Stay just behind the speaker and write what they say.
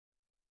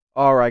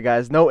Alright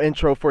guys, no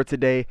intro for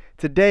today.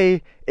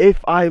 Today,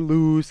 if I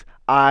lose,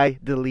 I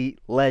delete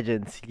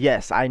legends.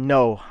 Yes, I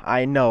know,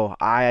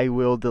 I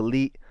will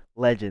delete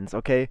legends,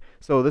 okay?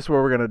 So this is what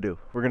we're gonna do.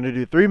 We're gonna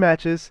do 3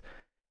 matches,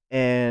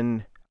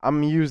 and I'm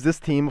gonna use this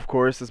team, of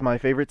course, as my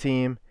favorite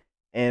team.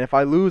 And if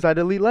I lose, I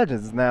delete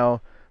legends.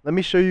 Now, let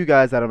me show you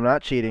guys that I'm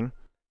not cheating.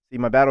 See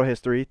my battle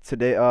history.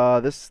 Today,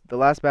 the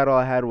last battle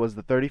I had was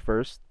the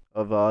 31st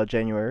of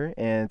January,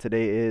 and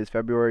today is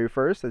February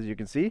 1st, as you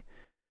can see.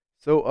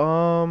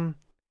 So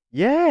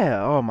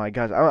yeah. Oh my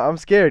gosh, I'm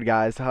scared,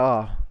 guys.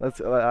 Let's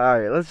all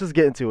right. Let's just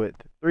get into it.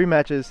 3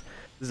 matches.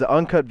 This is an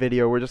uncut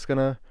video. We're just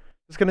gonna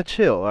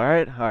chill. All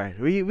right, all right.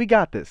 We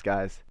got this,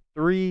 guys.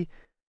 3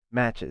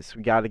 matches.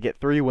 We got to get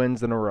 3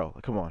 wins in a row.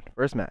 Come on,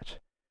 first match.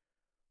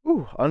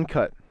 Ooh,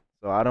 uncut.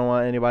 So I don't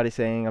want anybody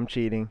saying I'm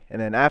cheating.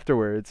 And then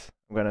afterwards,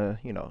 I'm gonna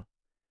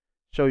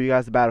show you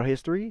guys the battle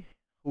history.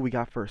 Who we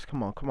got first?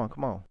 Come on, come on,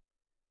 come on,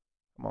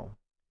 come on.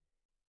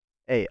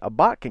 Hey, a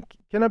bot can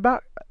a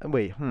bot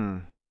wait,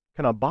 can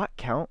a bot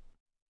count?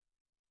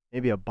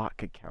 Maybe a bot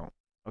could count.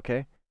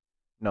 Okay?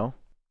 No?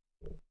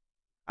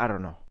 I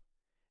don't know.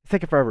 It's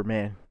taking forever,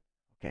 man.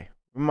 Okay.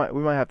 We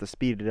might have to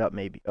speed it up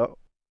maybe. Oh,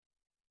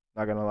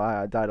 not gonna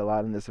lie, I died a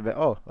lot in this event.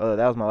 Oh,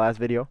 that was my last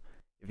video.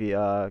 If you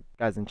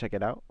guys didn't check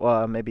it out.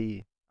 Well,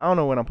 maybe I don't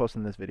know when I'm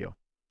posting this video.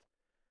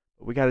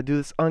 But we gotta do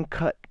this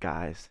uncut,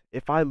 guys.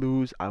 If I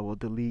lose, I will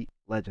delete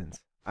legends.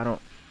 I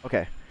don't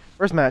Okay.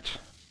 First match.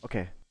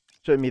 Okay.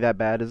 Shouldn't be that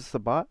bad. Is this a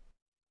bot?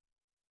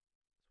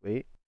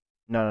 Wait.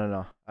 No, no,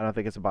 no. I don't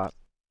think it's a bot.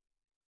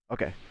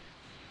 Okay.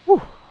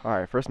 Whew.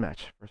 Alright, first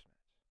match.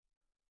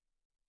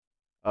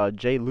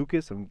 Jay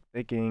Lucas. I'm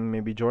thinking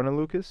maybe Jordan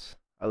Lucas.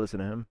 I listen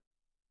to him.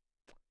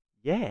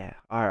 Yeah.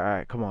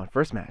 Alright, come on.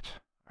 First match.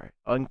 Alright.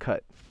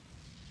 Uncut.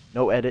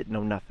 No edit,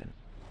 no nothing.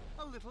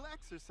 A little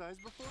exercise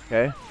before.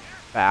 Okay.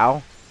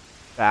 Foul.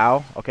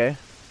 Foul. Okay.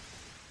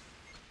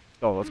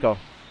 Go, let's go.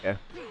 Okay.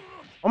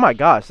 Oh my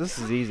gosh, this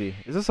is easy.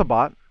 Is this a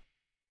bot?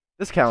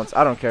 This counts.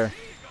 I don't care.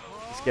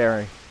 It's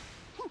scary.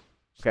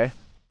 Okay.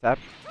 Tap.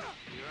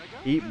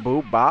 Eat,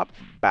 boop, bop,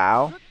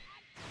 bow.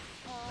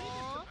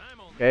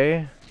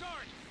 Okay.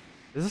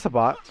 Is this a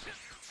bot?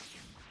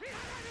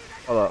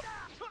 Hold up.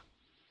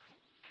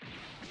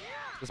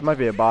 This might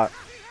be a bot.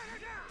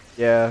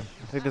 Yeah,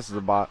 I think this is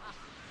a bot.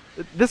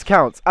 This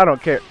counts. I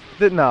don't care.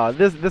 No,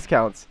 this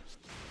counts.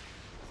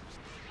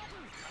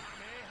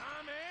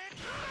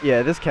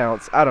 Yeah, this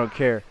counts. I don't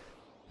care.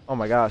 Oh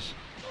my gosh.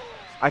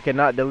 I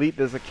cannot delete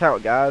this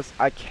account, guys.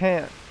 I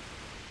can't.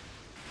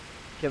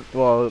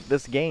 Well,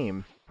 this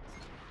game.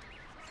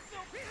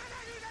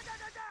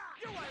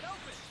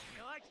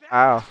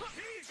 Ow.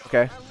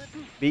 Okay.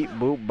 Beep,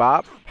 boop,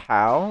 bop,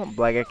 pow,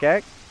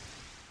 blagakek.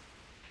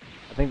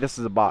 I think this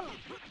is a bot.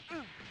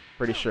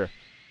 Pretty sure.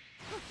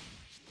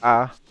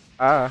 Okay.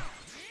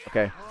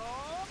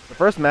 The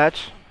first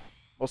match,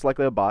 most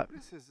likely a bot.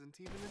 This isn't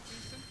even a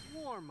decent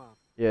warm-up.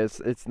 Yeah,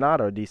 it's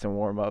not a decent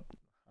warm-up.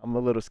 I'm a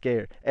little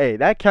scared. Hey,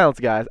 that counts,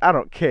 guys. I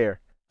don't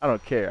care. I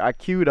don't care. I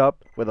queued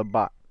up with a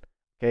bot.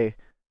 Okay.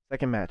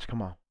 Second match.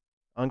 Come on.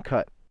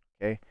 Uncut.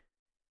 Okay.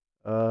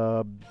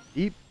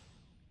 Beep.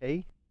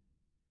 Okay.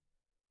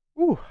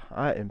 Ooh,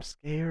 I am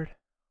scared.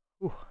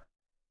 Ooh.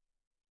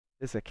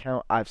 This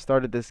account, I've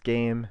started this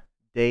game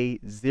day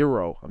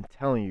 0. I'm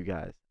telling you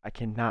guys. I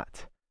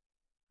cannot.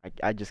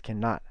 I just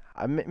cannot.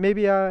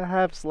 Maybe I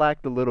have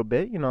slacked a little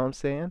bit, you know what I'm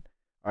saying?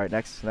 All right,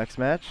 next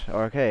match.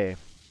 Okay.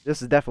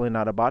 This is definitely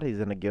not a bot. He's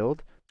in a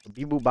guild. So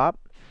beep boop bop.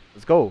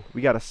 Let's go.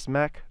 We got to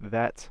smack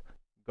that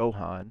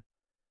Gohan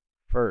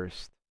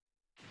first.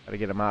 Got to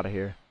get him out of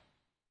here.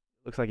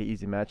 Looks like an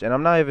easy match. And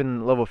I'm not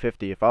even level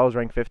 50. If I was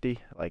rank 50,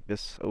 like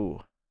this,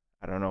 oh,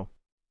 I don't know.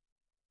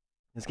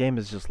 This game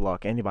is just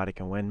luck. Anybody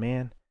can win,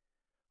 man.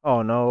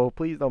 Oh, no.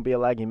 Please don't be a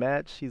laggy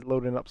match. He's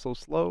loading up so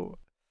slow.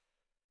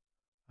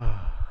 The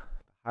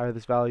higher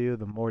this value,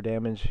 the more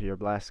damage your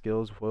blast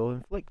skills will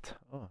inflict.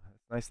 Oh,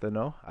 that's nice to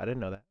know. I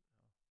didn't know that.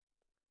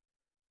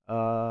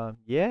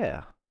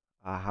 Yeah.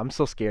 I'm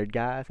so scared,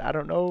 guys. I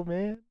don't know,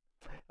 man.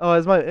 Oh,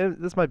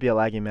 this might be a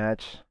laggy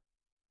match.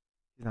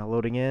 He's not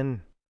loading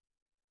in.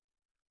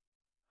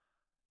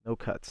 No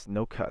cuts.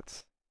 No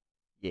cuts.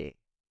 Yeah.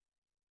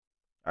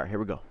 All right, here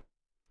we go.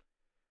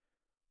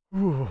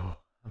 Ooh,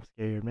 I'm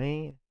scared,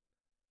 man.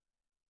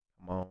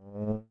 Come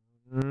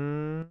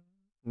on.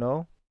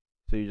 No.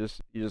 So you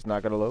just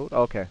not gonna load?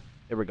 Okay.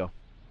 Here we go.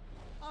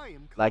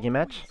 Laggy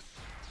match.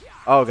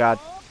 Oh God.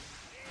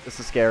 This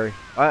is scary.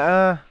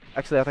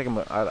 Actually, I think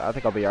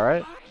I'll be all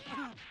right.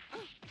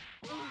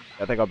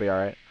 I think I'll be all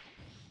right.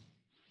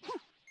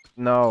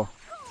 No.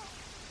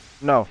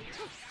 No.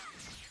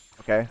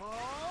 Okay.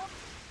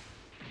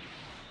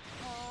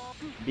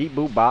 Beep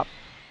boop bop.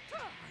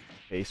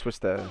 Okay, you switch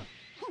the.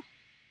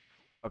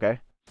 Okay.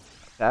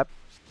 Tap.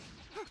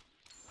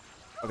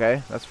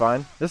 Okay, that's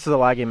fine. This is a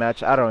laggy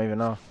match. I don't even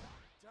know.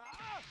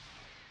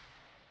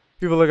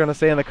 People are gonna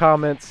say in the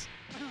comments.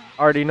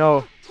 Already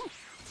know.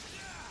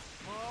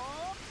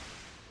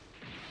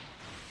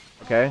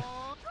 Okay.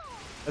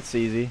 That's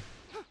easy.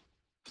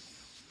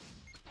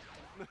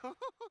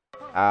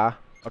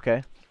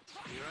 Okay.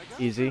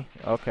 Easy.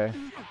 Okay.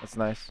 That's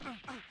nice.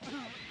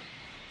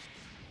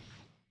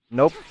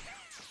 Nope.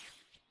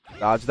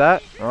 Dodge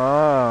that.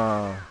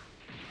 Ah.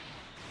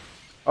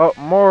 Oh,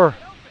 more.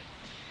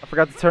 I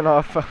forgot to turn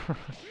off.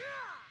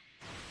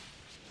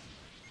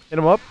 Hit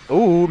him up.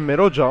 Ooh,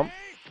 middle jump.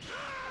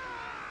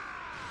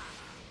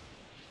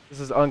 This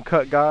is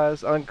uncut,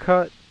 guys.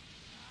 Uncut.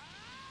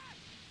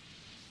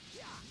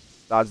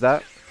 Dodge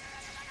that.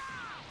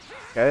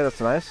 Okay,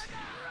 that's nice.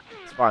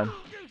 It's fine.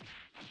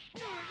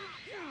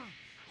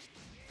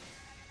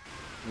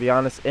 To be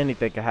honest,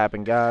 anything can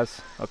happen, guys.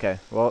 Okay,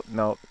 well,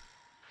 no.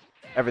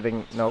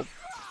 Everything, nope.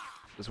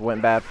 Just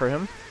went bad for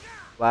him.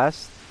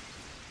 Last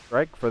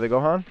strike for the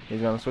Gohan.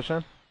 He's gonna switch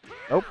in.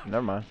 Nope,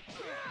 never mind.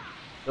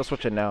 He'll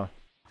switch in now.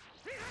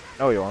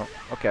 No, he won't.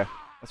 Okay,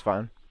 that's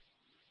fine.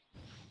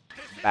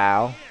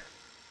 Bow.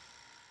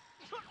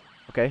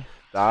 Okay,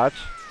 dodge.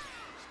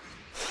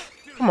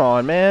 Come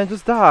on, man,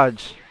 just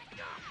dodge.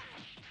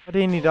 Why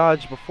didn't he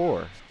dodge before?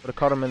 Would have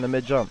caught him in the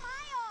mid jump.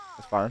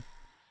 That's fine.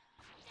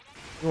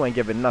 You ain't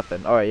giving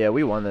nothing. Alright, yeah,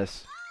 we won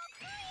this.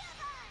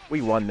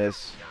 We won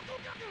this.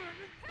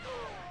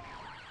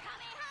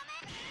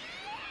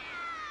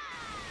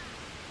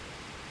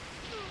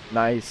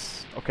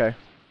 Nice. Okay,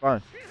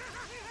 fine.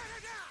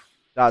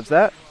 Dodge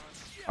that.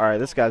 Alright,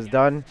 this guy's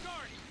done.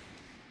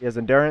 He has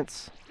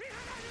endurance.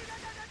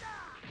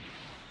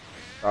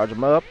 Dodge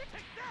him up.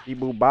 Beep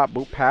boop bop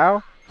boop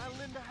pow.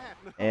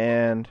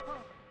 And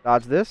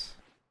dodge this.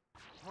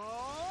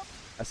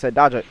 I said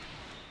dodge it.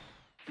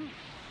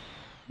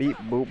 Beep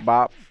boop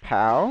bop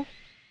pow.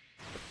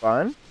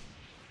 Fun.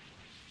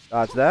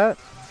 Dodge that.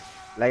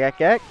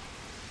 Leg.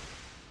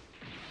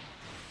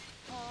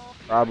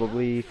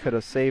 Probably could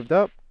have saved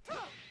up.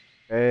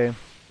 Okay.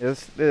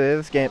 This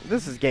is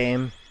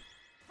game.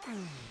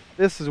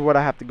 This is what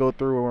I have to go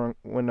through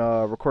when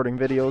recording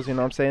videos, you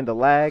know what I'm saying? The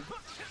lag.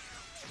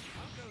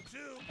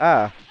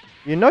 Ah,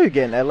 you know you're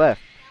getting that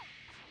left.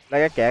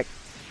 Leg.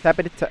 Tap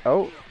it.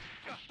 Oh.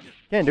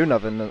 Can't do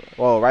nothing.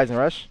 Whoa, Rising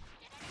Rush.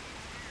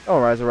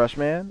 Don't Rising Rush,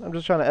 man. I'm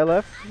just trying to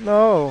LF.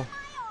 No.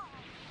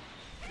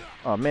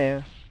 Oh,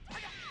 man.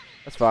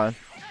 That's fine.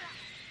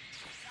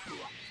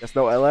 Guess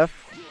no LF.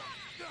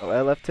 No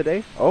LF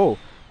today. Oh,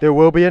 there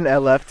will be an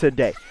LF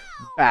today.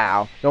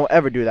 Bow. Don't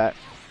ever do that.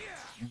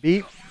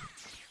 Beep.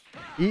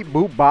 Beep,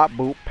 boop, bop,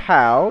 boop,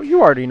 pow.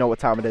 You already know what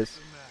time it is.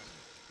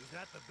 Is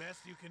that the best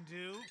you can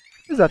do?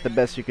 Is that the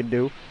best you can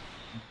do?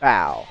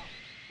 Bow.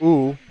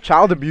 Ooh,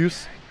 child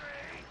abuse.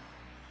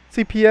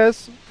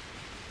 CPS.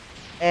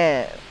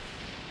 And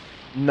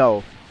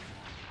no.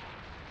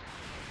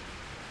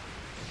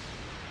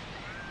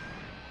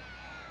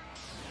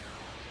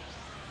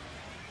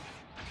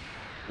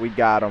 We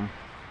got him.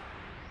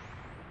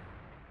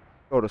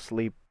 Go to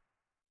sleep.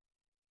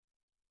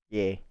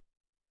 Yeah.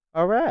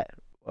 All right.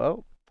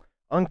 Well,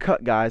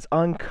 uncut, guys.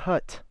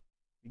 Uncut.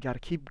 You gotta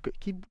keep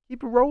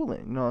it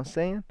rolling. You know what I'm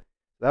saying?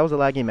 That was a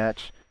laggy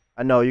match.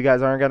 I know you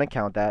guys aren't gonna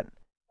count that.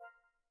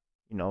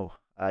 You know.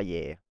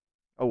 Yeah.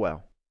 Oh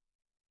well.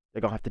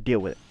 They're gonna have to deal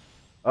with it.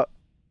 Oh.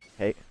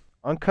 Okay.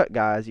 Uncut,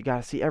 guys. You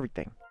gotta see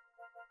everything.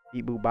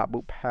 Beep boop bop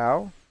boop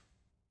pow.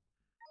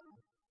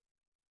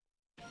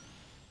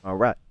 All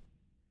right.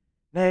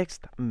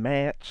 Next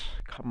match.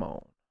 Come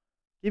on.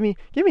 Give me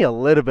a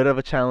little bit of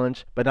a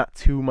challenge, but not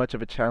too much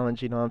of a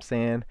challenge, you know what I'm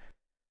saying?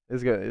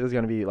 This is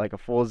gonna be like a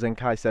full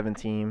Zenkai 7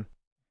 team.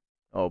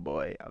 Oh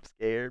boy, I'm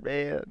scared,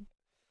 man.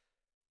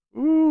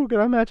 Ooh, can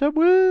I match up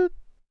with?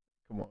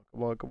 Come on.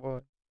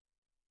 Come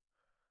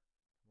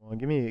on,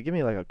 give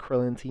me like a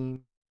Krillin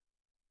team.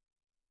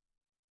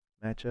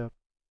 Matchup.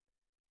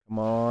 Come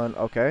on,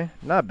 okay.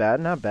 Not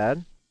bad.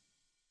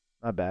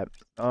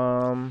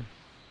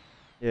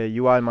 Yeah,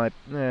 UI might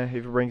if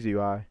it brings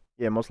UI.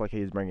 Yeah, most likely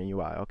he's bringing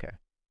UI, okay.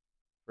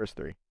 First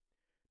 3.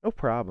 No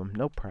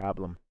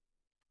problem.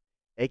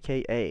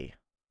 AKA.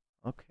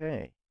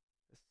 Okay.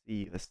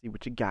 Let's see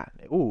what you got.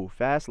 Ooh,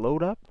 fast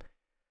load up.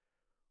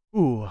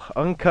 Ooh,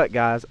 uncut,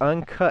 guys.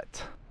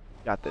 Uncut.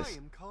 Got this.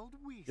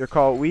 You're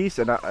called Whis,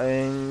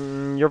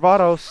 and you're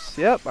Vados.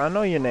 Yep, I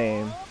know your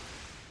name.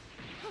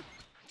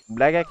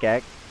 Black.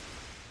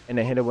 And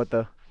then hit it with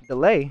the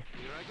delay.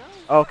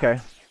 Okay.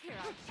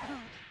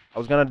 I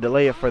was gonna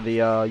delay it for the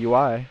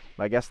UI,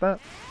 but I guess not.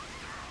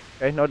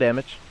 Okay, no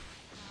damage.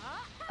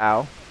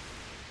 Ow.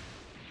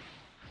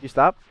 You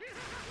stop?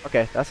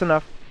 Okay, that's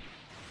enough.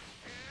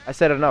 I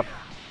said enough.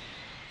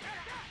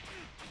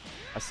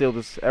 I sealed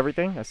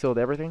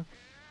everything.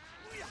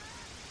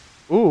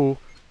 Ooh,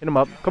 hit him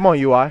up. Come on,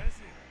 UI.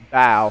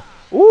 Bow.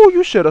 Ooh,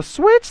 you should have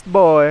switched,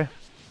 boy.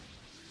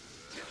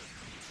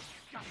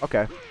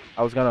 Okay,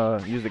 I was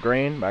gonna use the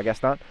green, but I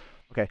guess not.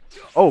 Okay.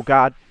 Oh,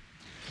 God.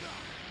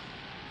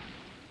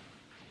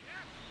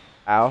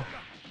 Ow.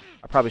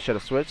 I probably should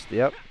have switched.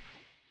 Yep.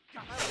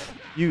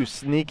 You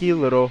sneaky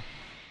little...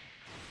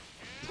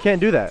 You can't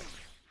do that.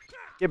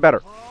 Get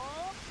better.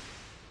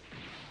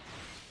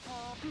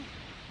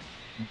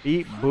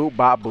 Beep, boop,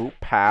 bop, boop,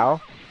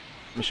 pow.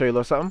 Let me show you a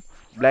little something.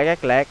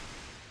 Black.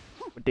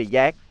 With the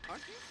yak.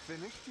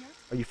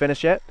 Are you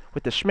finished yet?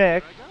 With the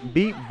schmack.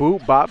 Beep,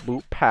 boop, bop,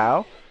 boop,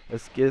 pow.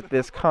 Let's get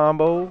this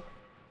combo.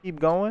 Keep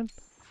going.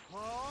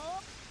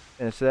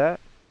 Finish that.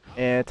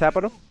 And tap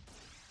on him.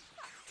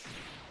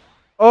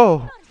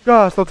 Oh,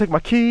 gosh, don't take my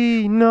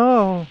key.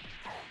 No.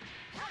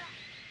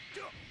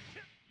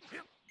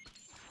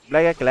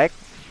 Lag.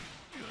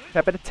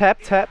 Tap it,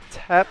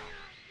 tap.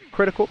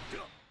 Critical.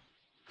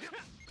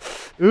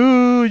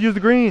 Ooh, use the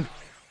green.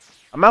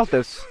 I'm out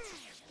this.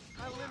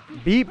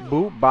 Beep,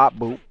 boop, bop,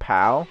 boop,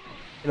 pow.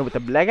 And with the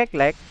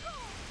lag.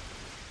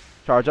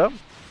 Charge up.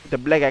 With the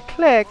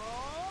lag.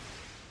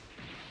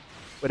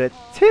 With a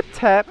tip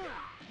tap.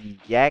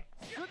 Yak.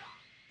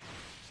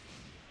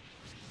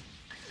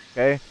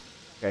 Okay.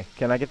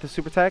 Can I get the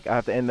super attack? I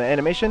have to end the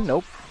animation.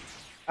 Nope.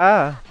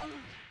 Ah.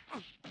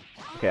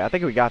 Okay, I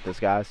think we got this,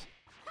 guys.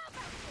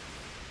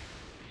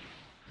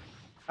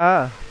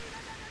 Ah.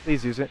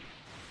 Please use it.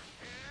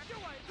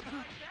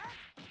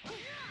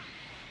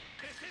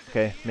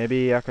 Okay,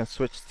 maybe I can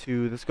switch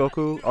to this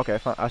Goku. Okay,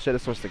 fine. I should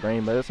have switched to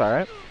green, but it's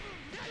alright.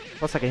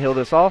 Plus I can heal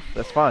this off.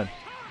 That's fine.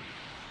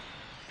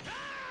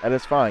 That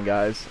is fine,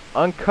 guys.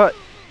 Uncut.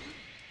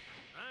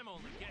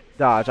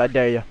 Dodge, I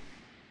dare you.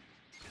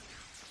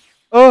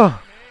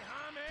 Oh!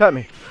 Tap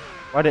me.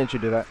 Why didn't you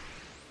do that?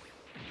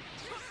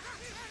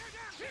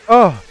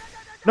 Oh!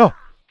 No!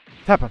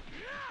 Tap him.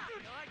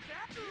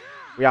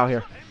 We out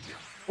here.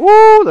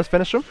 Woo! Let's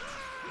finish him.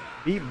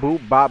 Beep,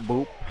 boop, bop,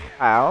 boop.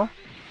 Ow.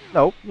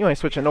 Nope, you ain't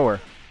switching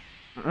nowhere.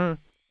 And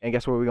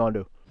guess what we gonna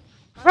do?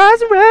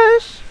 Rise and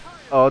rush!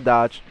 Oh,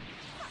 dodge.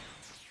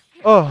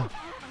 Oh.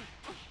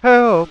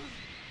 Help.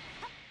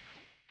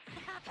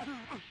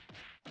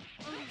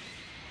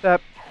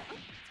 Step.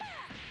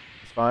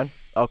 It's fine.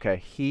 Okay,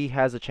 he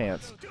has a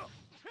chance.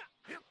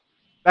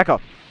 Back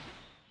up.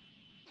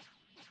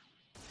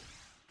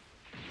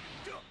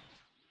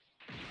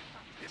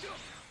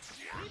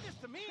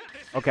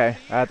 Okay,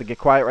 I have to get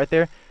quiet right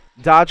there.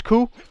 Dodge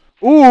coup.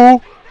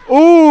 Ooh.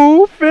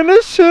 Ooh,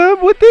 finish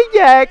him with the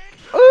yak.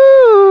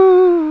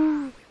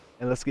 Ooh.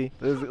 And let's get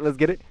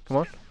it. Come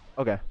on.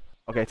 Okay.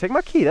 Okay, take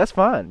my key. That's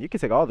fine. You can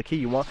take all the key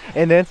you want.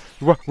 And then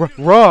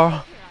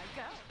raw.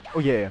 Oh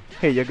yeah.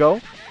 Here you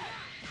go.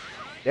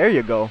 There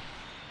you go.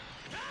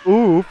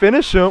 Ooh,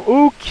 finish him.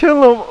 Ooh,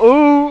 kill him.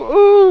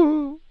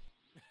 Ooh.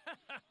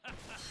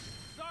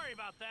 Sorry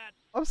about that.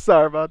 I'm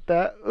sorry about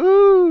that.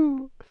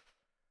 Ooh.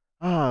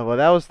 Ah, well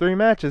that was 3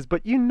 matches,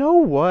 but you know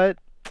what?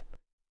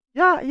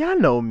 Y'all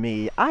know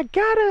me. I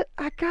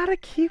gotta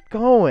keep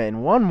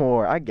going. One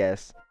more, I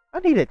guess. I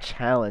need a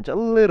challenge, a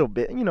little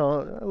bit, you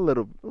know, a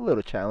little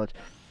challenge.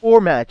 4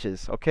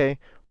 matches, okay?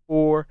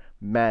 4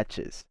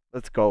 matches.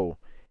 Let's go.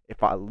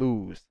 If I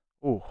lose,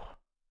 ooh,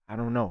 I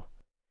don't know.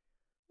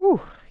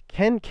 Ooh,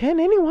 can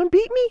anyone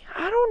beat me?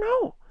 I don't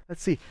know.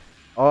 Let's see.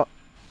 Oh,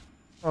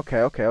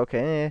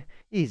 okay.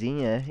 Easy,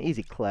 yeah,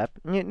 easy clap.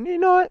 You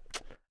know what?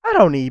 I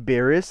don't need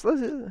Beerus.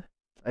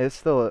 It's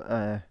still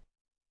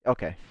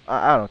okay,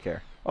 I don't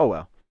care. Oh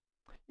well.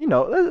 You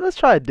know, let's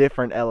try a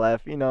different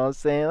LF, you know what I'm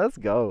saying? Let's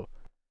go.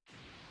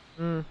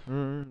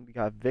 We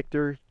got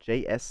Victor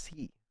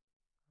JSC.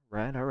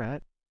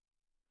 Alright.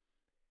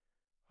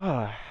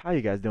 How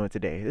you guys doing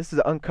today? This is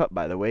Uncut,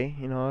 by the way.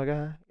 You know, I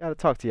gotta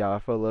talk to y'all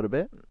for a little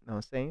bit. You know what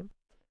I'm saying?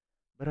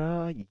 But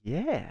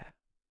yeah.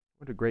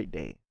 What a great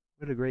day.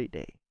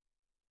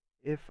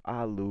 If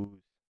I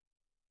lose,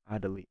 I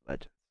delete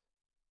Legends.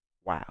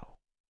 Wow.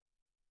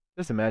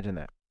 Just imagine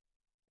that.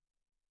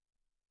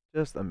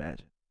 Just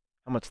imagine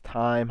how much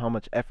time, how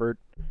much effort,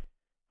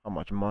 how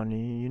much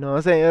money, you know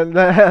what I'm saying?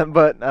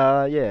 But,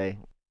 yeah.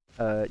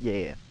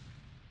 Yeah.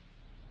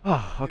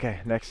 Oh,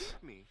 okay, next.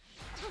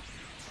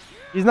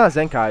 He's not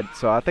Zenkai'd,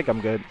 so I think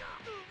I'm good.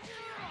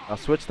 I'll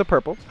switch to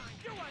purple.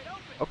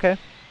 Okay.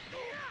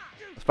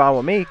 It's fine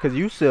with me, because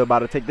you still about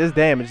to take this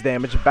damage.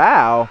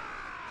 Bow.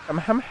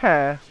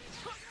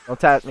 Don't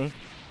tap me.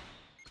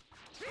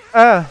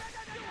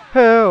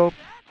 Help.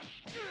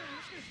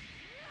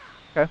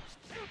 Okay.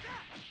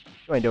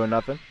 You ain't doing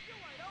nothing.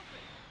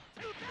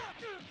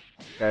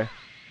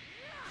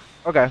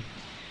 Okay.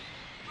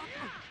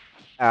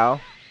 Ow.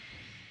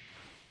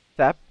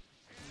 Tap.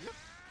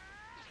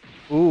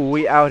 Ooh,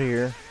 we out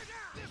here.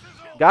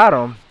 Got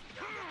him.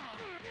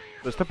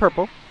 Switch to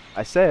purple.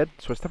 I said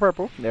switch to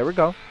purple. There we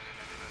go.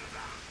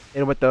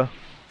 And with the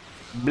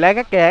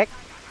black gag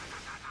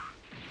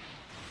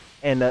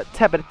and the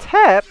tap.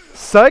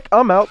 Psych,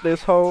 I'm out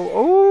this hole.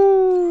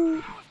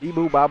 Ooh.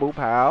 Bee-boo, babu,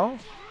 pow.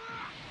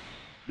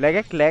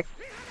 Black.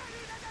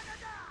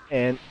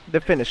 And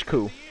the finish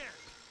coup.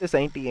 This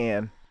ain't the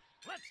end.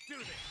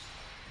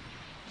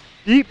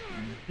 Beep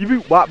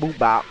wop boop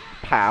bop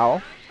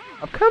pow.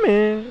 I'm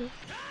coming.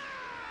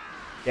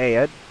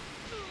 Dad.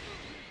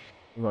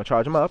 You gonna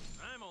charge him up?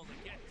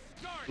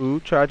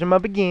 Ooh, charge him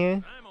up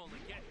again.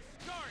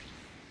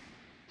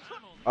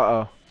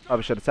 Uh-oh.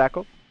 Probably should have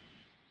tackled.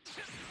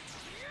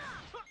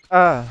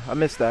 I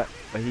missed that.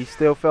 But he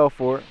still fell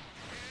for it.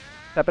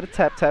 Tap it,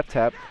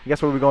 tap.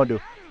 Guess what we're gonna do?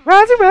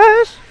 Rise and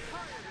rush!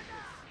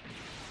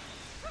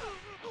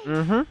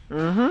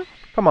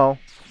 Come on.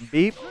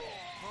 Beep.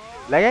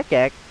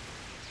 Lag.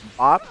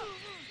 Bop.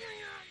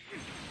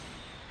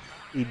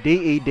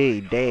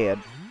 E-D-E-D, dead.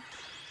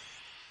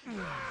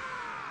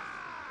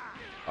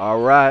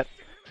 Alright.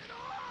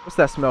 What's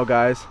that smell,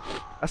 guys?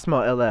 I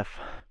smell LF.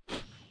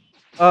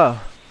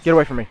 Get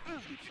away from me.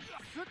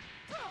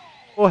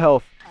 Full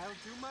health.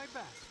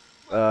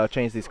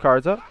 Change these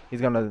cards up.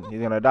 He's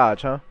gonna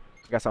dodge, huh?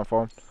 I got something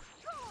for him.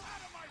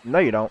 No,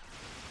 you don't.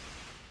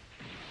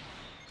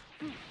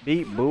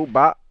 Beep, boop,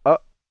 bop,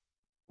 up.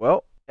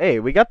 Well, hey,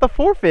 we got the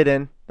forfeit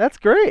in. That's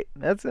great.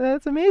 That's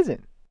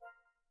amazing.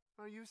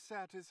 Are you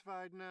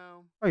satisfied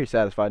now? Are you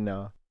satisfied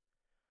now?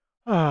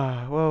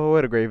 Ah, well,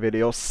 what a great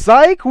video.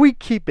 Psych, we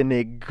keeping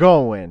it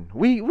going.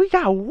 We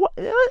got what?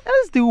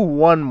 Let's do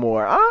one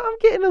more. I'm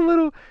getting a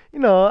little, I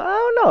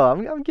don't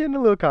know. I'm getting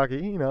a little cocky.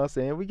 You know what I'm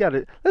saying? We got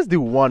it. Let's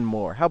do one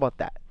more. How about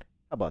that?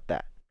 How about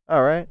that?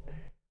 All right.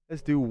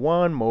 Let's do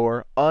one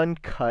more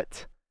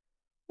uncut.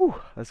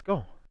 Whew, let's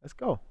go. Let's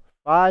go.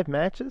 5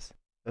 matches.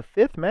 The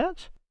 5th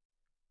match.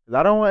 'Cause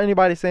I don't want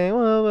anybody saying,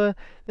 well,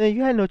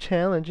 you had no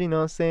challenge. You know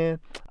what I'm saying?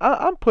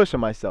 I'm pushing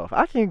myself.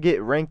 I can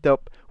get ranked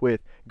up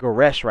with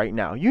Goresh right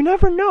now. You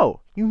never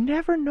know. You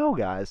never know,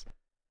 guys.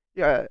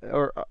 Yeah.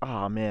 Or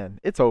oh man,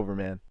 it's over,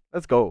 man.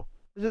 Let's go.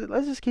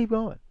 Let's just keep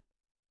going.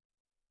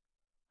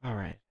 All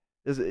right.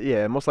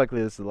 Yeah, most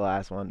likely this is the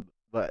last one,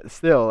 but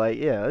still, like,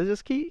 yeah, let's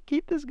just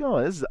keep this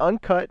going. This is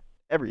uncut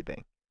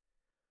everything.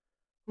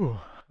 Whew.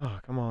 Oh,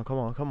 come on, come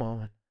on, come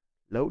on.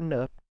 Loading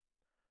up.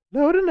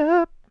 Loading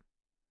up.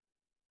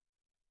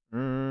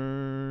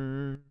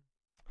 Come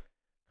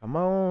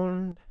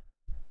on.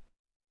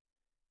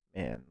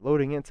 Man,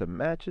 loading into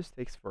matches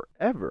takes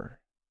forever.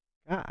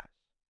 Gosh.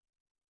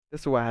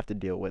 This is what I have to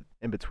deal with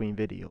in between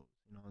videos.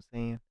 You know what I'm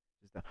saying?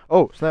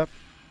 Oh, snap.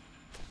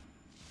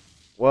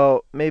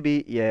 Well,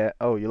 maybe, yeah.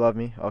 Oh, you love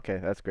me? Okay,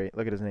 that's great.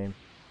 Look at his name.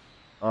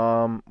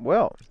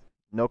 Well,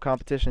 no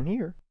competition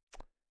here.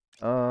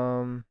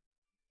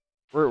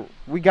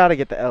 We gotta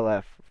get the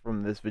LF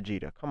from this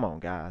Vegeta. Come on,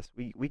 guys.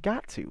 We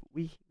got to.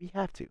 We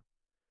have to.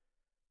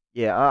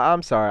 Yeah,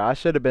 I'm sorry. I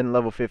should have been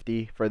level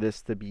 50 for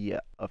this to be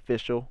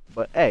official.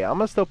 But hey, I'm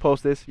gonna still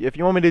post this. If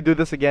you want me to do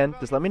this again,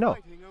 just let me know.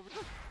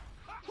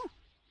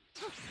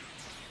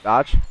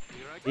 Dodge.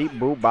 Beep,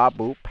 boop, bop,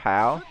 boop,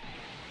 pow.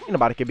 Ain't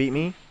nobody can beat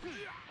me.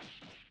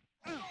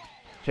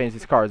 Change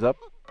these cards up.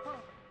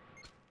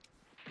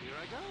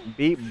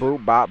 Beep,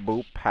 boop, bop,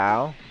 boop,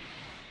 pow.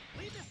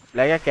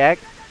 Lag.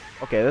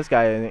 Okay, this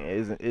guy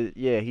is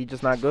yeah, he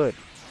just not good.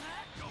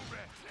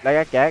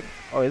 Lag.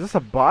 Oh, is this a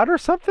bot or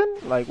something?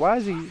 Like, why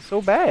is he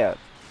so bad?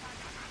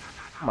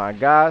 Oh my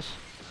gosh.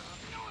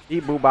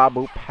 Beep, boop, bop,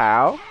 boop,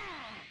 pow.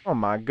 Oh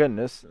my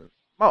goodness.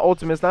 My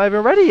ultimate's not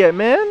even ready yet,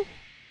 man.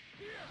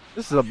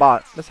 This is a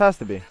bot. This has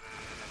to be.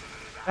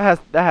 That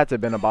had to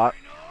have been a bot.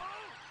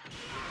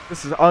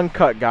 This is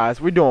uncut,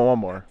 guys. We're doing one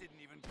more.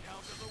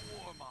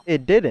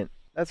 It didn't.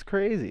 That's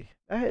crazy.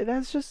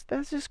 That's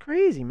just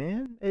crazy,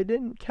 man. It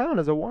didn't count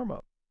as a warm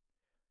up.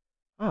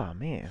 Oh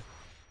man.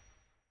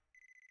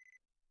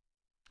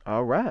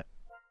 All right.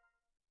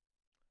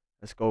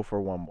 Let's go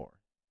for one more.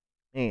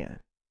 Man.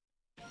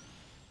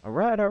 All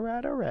right. All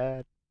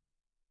right.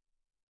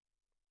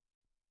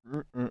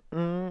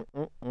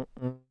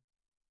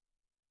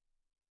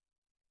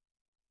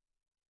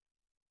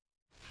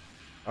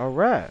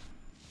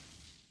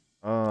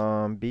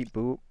 Beep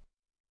boop.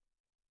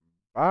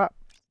 Bop.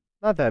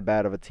 Not that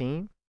bad of a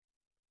team.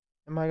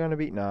 Am I gonna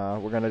beat? Nah,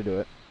 we're gonna do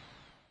it.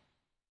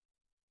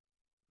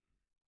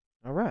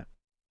 All right.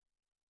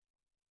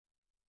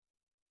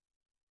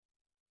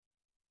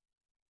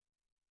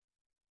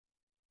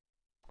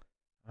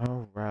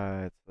 All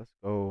right. Let's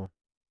go.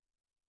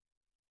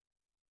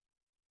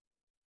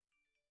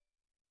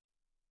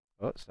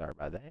 Oh, sorry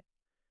about that.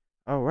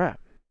 All right.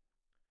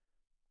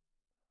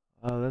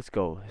 Let's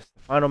go. It's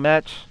the final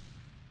match.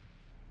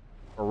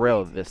 For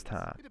real this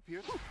time.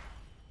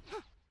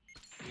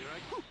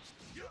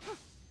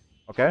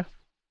 Okay.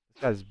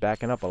 This guy's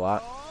backing up a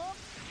lot.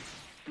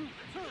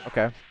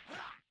 Okay.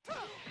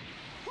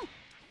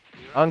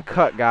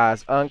 Uncut,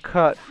 guys.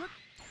 Uncut.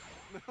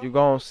 You're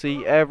gonna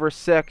see every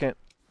second.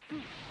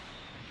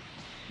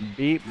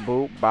 Beep,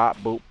 boop, bop,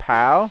 boop,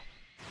 pow.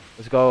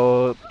 Let's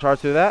go charge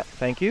through that.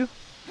 Thank you.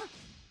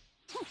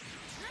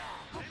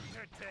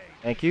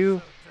 Thank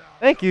you.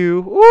 Thank you.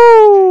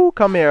 Ooh,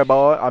 come here,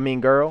 boy. I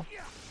mean, girl.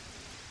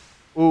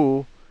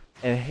 Ooh,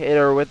 and hit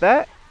her with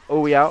that. Oh,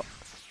 we out.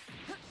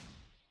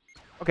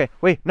 Okay,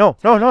 wait. No.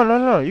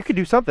 You could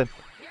do something.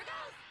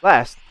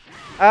 Last.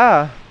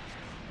 Ah.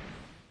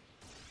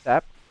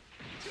 Tap.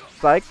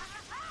 Psych.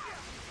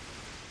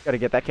 Gotta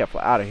get that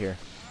Kefla out of here.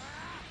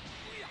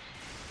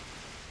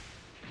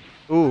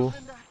 Ooh.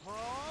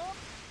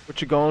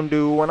 What you gonna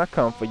do when I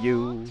come for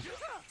you?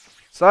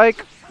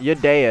 Psych. You're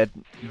dead.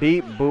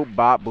 Beep, boop,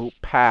 bop, boop,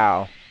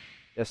 pow.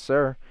 Yes,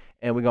 sir.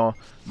 And we're gonna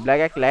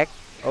black.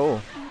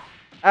 Oh.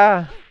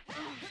 Ah.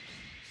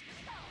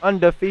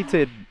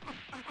 Undefeated.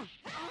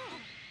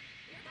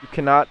 You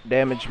cannot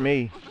damage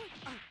me.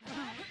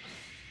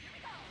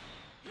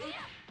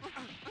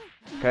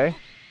 Okay.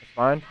 That's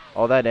fine.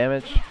 All that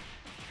damage.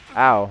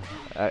 Ow.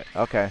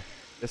 Okay.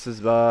 This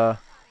is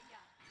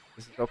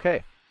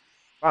okay.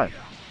 Fine.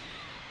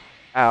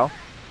 Ow.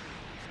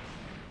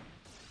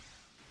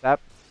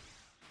 Tap.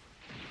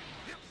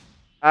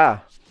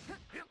 Ah.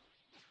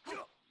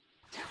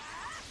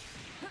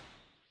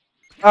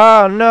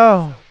 Oh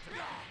no.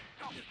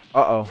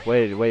 Uh-oh.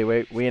 Wait.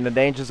 We in the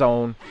danger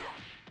zone.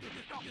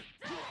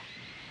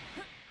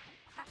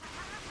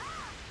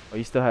 Oh,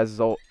 he still has his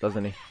ult,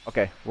 doesn't he?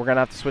 Okay, we're gonna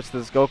have to switch to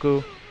this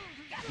Goku.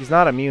 He's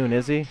not immune,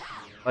 is he?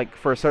 Like,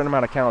 for a certain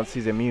amount of counts,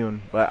 he's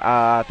immune. But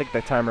I think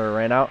the timer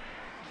ran out.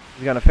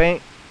 He's gonna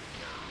faint.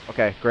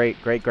 Okay, great.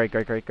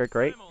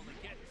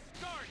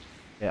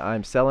 Yeah,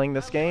 I'm selling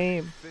this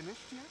game.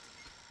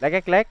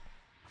 Like.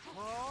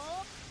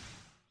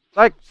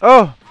 Like,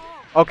 oh!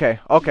 Okay,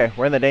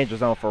 we're in the danger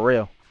zone for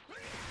real.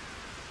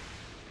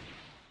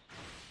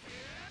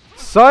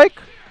 Psych!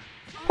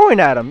 Point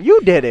at him, you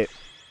did it!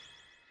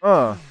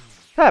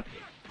 Tap!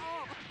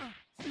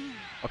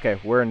 Okay,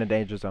 we're in the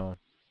danger zone.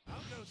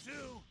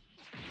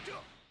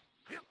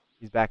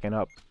 He's backing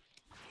up.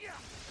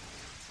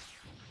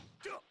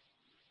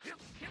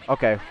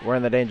 Okay, we're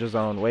in the danger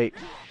zone, wait.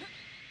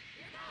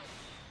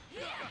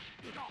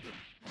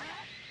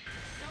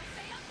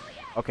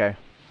 Okay.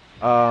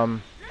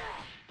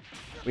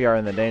 We are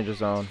in the danger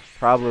zone.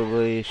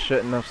 Probably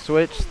shouldn't have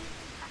switched.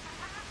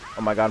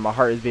 Oh my god, my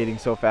heart is beating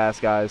so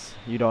fast, guys.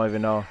 You don't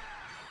even know.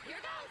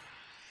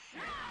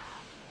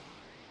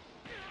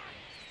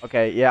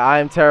 Okay, yeah, I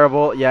am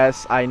terrible.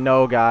 Yes, I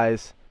know,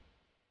 guys.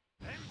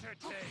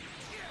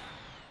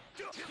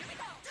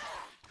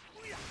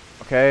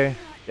 Okay,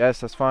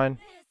 yes, that's fine.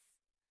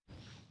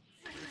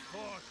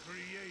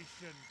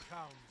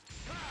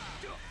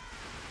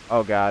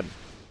 Oh god.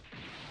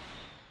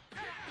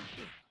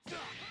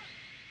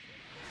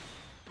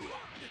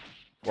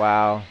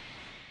 Wow.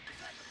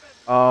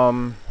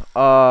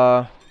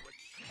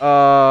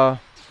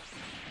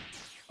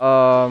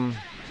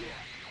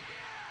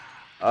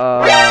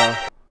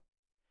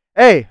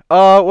 Hey,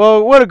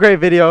 well, what a great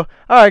video.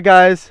 Alright,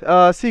 guys,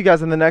 see you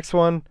guys in the next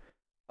one.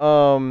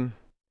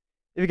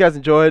 If you guys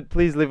enjoyed,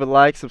 please leave a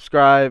like,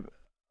 subscribe.